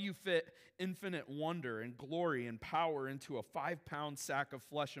 How do you fit infinite wonder and glory and power into a 5-pound sack of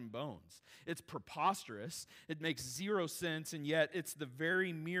flesh and bones? It's preposterous. It makes zero sense, and yet it's the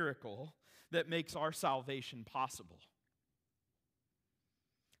very miracle that makes our salvation possible.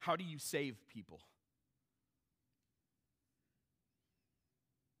 How do you save people?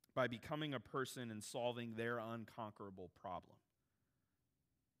 By becoming a person and solving their unconquerable problem.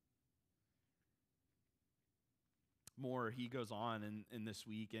 More, he goes on in this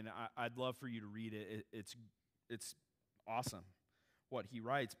week, and I'd love for you to read it. It's awesome what he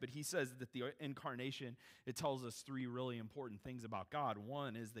writes, but he says that the incarnation, it tells us 3 really important things about God.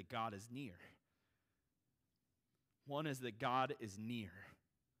 One is that God is near. One is that God is near.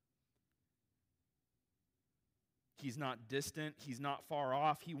 He's not distant. He's not far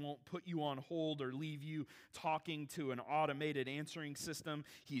off. He won't put you on hold or leave you talking to an automated answering system.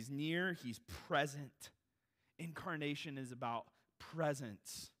 He's near. He's present. Incarnation is about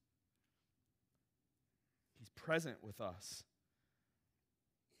presence. He's present with us.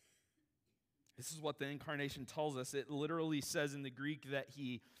 This is what the incarnation tells us. It literally says in the Greek that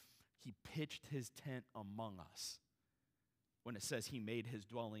he pitched his tent among us. When it says he made his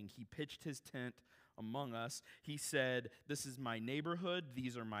dwelling, he pitched his tent among us. He said, this is my neighborhood.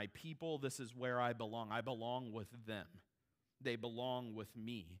 These are my people. This is where I belong. I belong with them. They belong with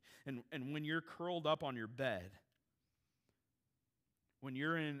me. And when you're curled up on your bed, when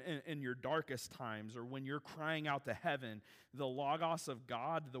you're in your darkest times, or when you're crying out to heaven, the Logos of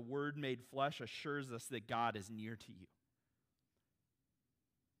God, the Word made flesh, assures us that God is near to you.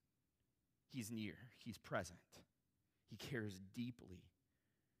 He's near. He's present. He cares deeply.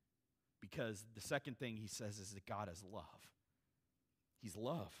 Because the second thing he says is that God is love. He's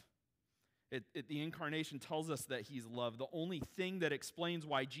love. The incarnation tells us that he's love. The only thing that explains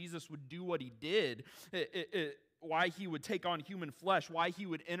why Jesus would do what he did, why he would take on human flesh, why he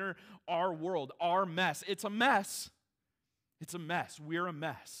would enter our world, our mess. It's a mess. It's a mess. We're a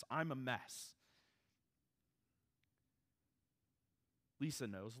mess. I'm a mess. Lisa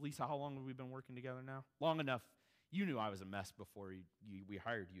knows. Lisa, how long have we been working together now? Long enough. You knew I was a mess before we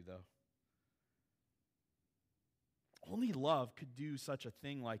hired you, though. Only love could do such a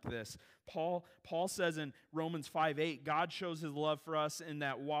thing like this. Paul says in Romans 5:8, God shows his love for us in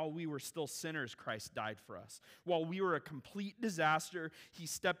that while we were still sinners, Christ died for us. While we were a complete disaster, he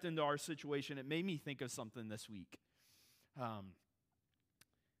stepped into our situation. It made me think of something this week.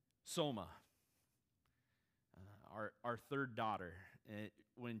 Soma, our third daughter,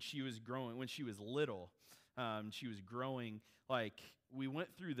 when she was growing, when she was little, she was growing, like, we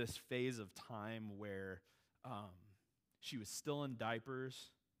went through this phase of time where She was still in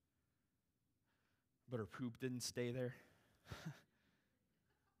diapers, but her poop didn't stay there.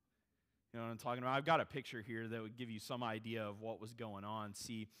 You know what I'm talking about? I've got a picture here that would give you some idea of what was going on.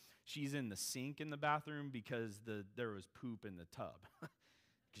 See, she's in the sink in the bathroom because there was poop in the tub,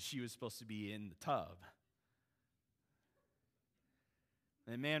 because she was supposed to be in the tub.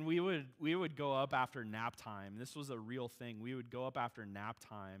 And man, we would go up after nap time. This was a real thing. We would go up after nap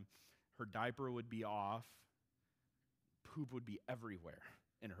time. Her diaper would be off. Poop would be everywhere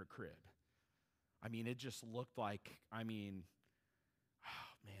in her crib. I mean, it just looked like, man,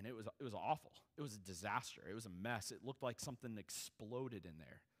 it was awful. It was a disaster. It was a mess. It looked like something exploded in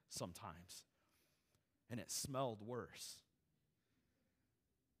there sometimes. And it smelled worse.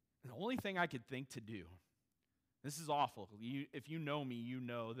 And the only thing I could think to do, this is awful. If you know me, you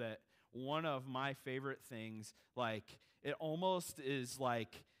know that one of my favorite things, like, it almost is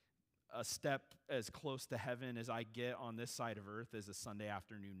like a step as close to heaven as I get on this side of earth is a Sunday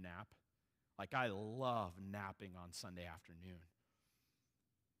afternoon nap. Like, I love napping on Sunday afternoon.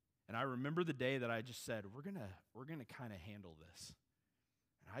 And I remember the day that I just said, we're gonna kind of handle this.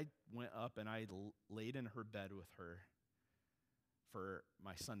 And I went up and I laid in her bed with her for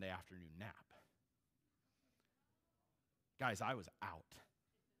my Sunday afternoon nap. Guys, I was out.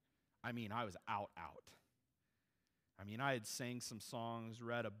 I was out. I had sang some songs,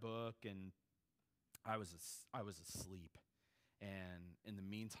 read a book, and I was asleep. And in the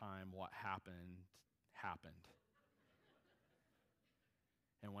meantime, what happened.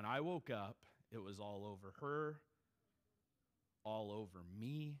 And when I woke up, it was all over her, all over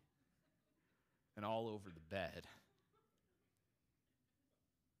me, and all over the bed.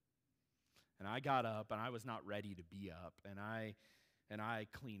 And I got up, and I was not ready to be up. And I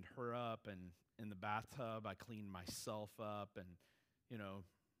cleaned her up, and in the bathtub, I cleaned myself up. And,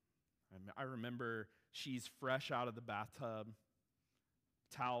 I remember she's fresh out of the bathtub,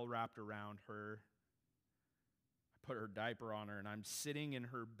 towel wrapped around her. I put her diaper on her, and I'm sitting in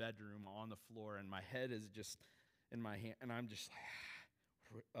her bedroom on the floor, and my head is just in my hand, and I'm just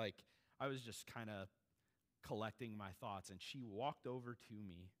like, I was just kind of collecting my thoughts. And she walked over to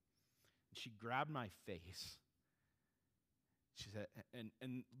me. She grabbed my face. She said,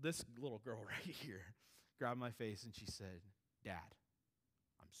 and this little girl right here grabbed my face and she said, "Dad,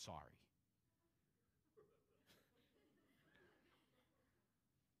 I'm sorry."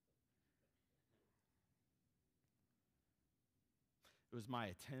 It was my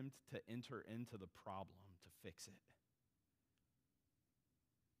attempt to enter into the problem to fix it.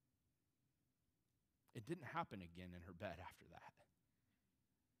 It didn't happen again in her bed after that.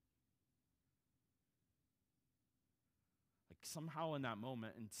 Somehow in that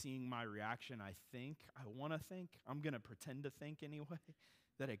moment and seeing my reaction, I'm going to pretend to think anyway,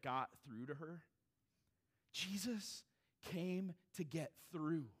 that it got through to her. Jesus came to get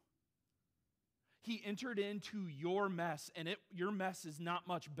through. He entered into your mess, and your mess is not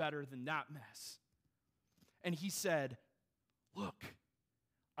much better than that mess. And he said, "Look,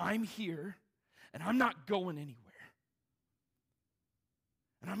 I'm here, and I'm not going anywhere.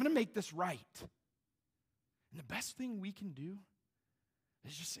 And I'm going to make this right." And the best thing we can do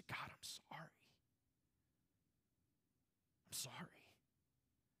is just say, "God, I'm sorry. I'm sorry."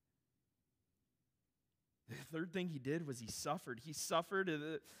 The third thing he did was he suffered. He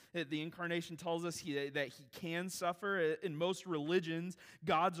suffered. The incarnation tells us that he can suffer. In most religions,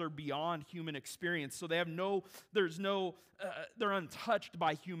 gods are beyond human experience. So they're untouched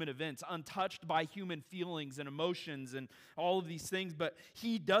by human events, untouched by human feelings and emotions and all of these things. But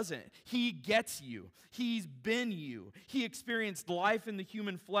he doesn't. He gets you. He's been you. He experienced life in the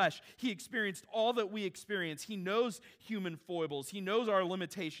human flesh. He experienced all that we experience. He knows human foibles. He knows our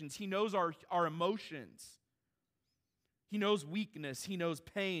limitations. He knows our emotions. He knows weakness. He knows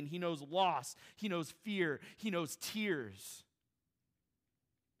pain. He knows loss. He knows fear. He knows tears.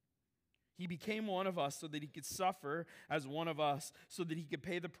 He became one of us so that he could suffer as one of us, so that he could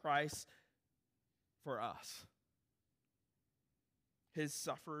pay the price for us. His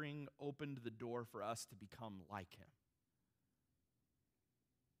suffering opened the door for us to become like him.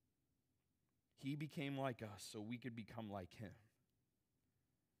 He became like us so we could become like him.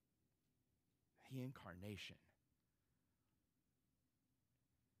 The incarnation.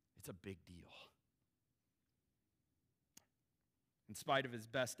 It's a big deal. In spite of his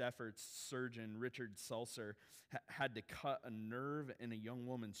best efforts, surgeon Richard Seltzer had to cut a nerve in a young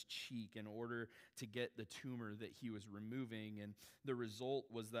woman's cheek in order to get the tumor that he was removing, and the result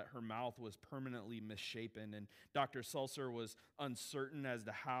was that her mouth was permanently misshapen, and Dr. Seltzer was uncertain as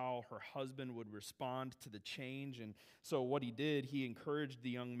to how her husband would respond to the change, and so what he did, he encouraged the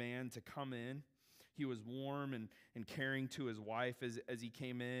young man to come in He was warm and caring to his wife as he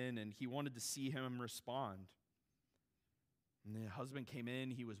came in, and he wanted to see him respond. And the husband came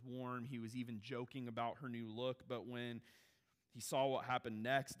in, he was warm, he was even joking about her new look, but when he saw what happened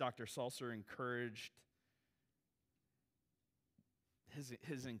next, Dr. Seltzer encouraged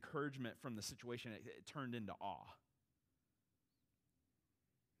his encouragement from the situation, it turned into awe.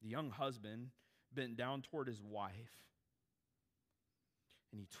 The young husband bent down toward his wife,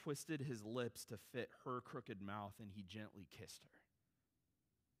 and he twisted his lips to fit her crooked mouth, and he gently kissed her.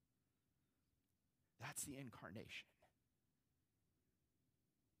 That's the incarnation.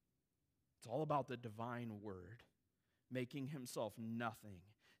 It's all about the divine word, making himself nothing,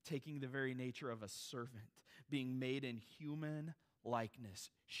 taking the very nature of a servant, being made in human likeness,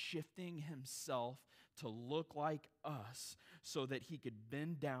 shifting himself to look like us so that he could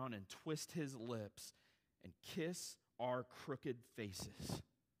bend down and twist his lips and kiss our crooked faces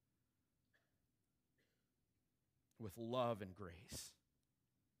with love and grace.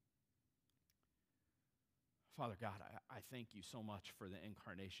 Father God, I thank you so much for the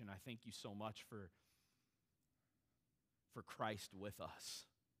incarnation. I thank you so much for Christ with us,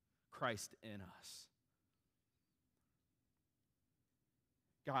 Christ in us.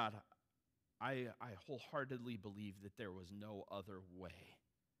 God, I wholeheartedly believe that there was no other way.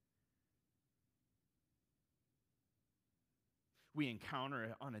 We encounter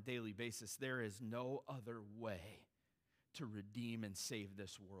it on a daily basis. There is no other way to redeem and save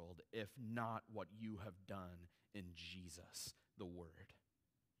this world if not what you have done in Jesus, the Word.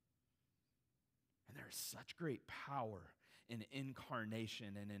 And there is such great power in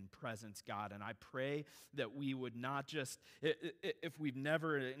incarnation and in presence, God. And I pray that we would not just, if we've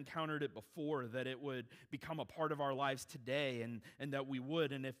never encountered it before, that it would become a part of our lives today, and that we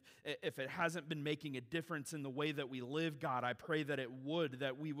would. And if it hasn't been making a difference in the way that we live, God, I pray that it would,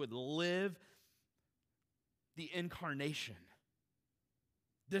 that we would live the incarnation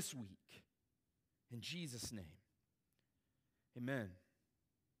this week. In Jesus' name, amen.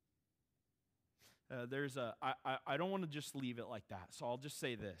 I don't want to just leave it like that, so I'll just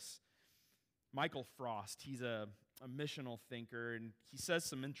say this. Michael Frost, he's a missional thinker, and he says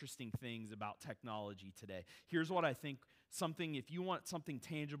some interesting things about technology today. Here's what I think, if you want something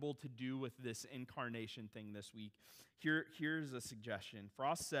tangible to do with this incarnation thing this week, here's a suggestion.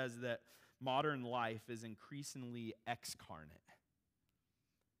 Frost says that modern life is increasingly excarnate.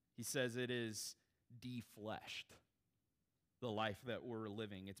 He says it is defleshed, the life that we're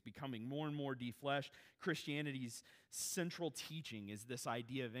living. It's becoming more and more defleshed. Christianity's central teaching is this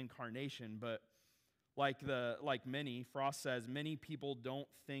idea of incarnation, but like many, Frost says, many people don't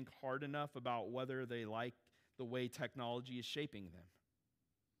think hard enough about whether they like the way technology is shaping them.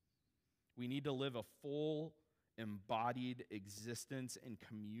 We need to live a full, embodied existence in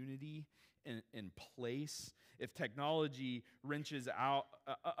community, in place. If technology wrenches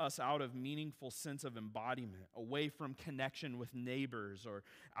us out of meaningful sense of embodiment, away from connection with neighbors, or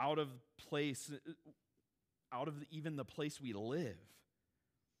out of even the place we live,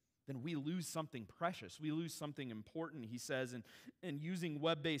 then we lose something precious. We lose something important, he says. And using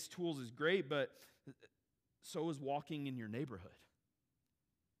web-based tools is great, but so is walking in your neighborhood.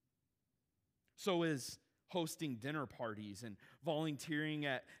 So is hosting dinner parties and volunteering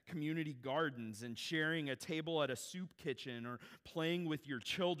at community gardens and sharing a table at a soup kitchen, or playing with your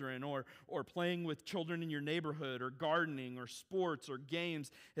children, or playing with children in your neighborhood, or gardening, or sports, or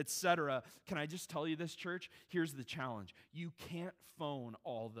games, etc. Can I just tell you this, church? Here's the challenge. You can't phone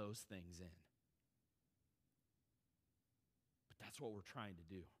all those things in. But that's what we're trying to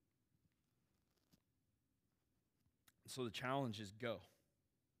do. So the challenge is go.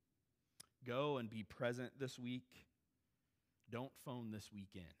 Go and be present this week. Don't phone this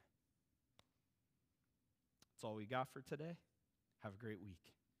weekend. That's all we got for today. Have a great week.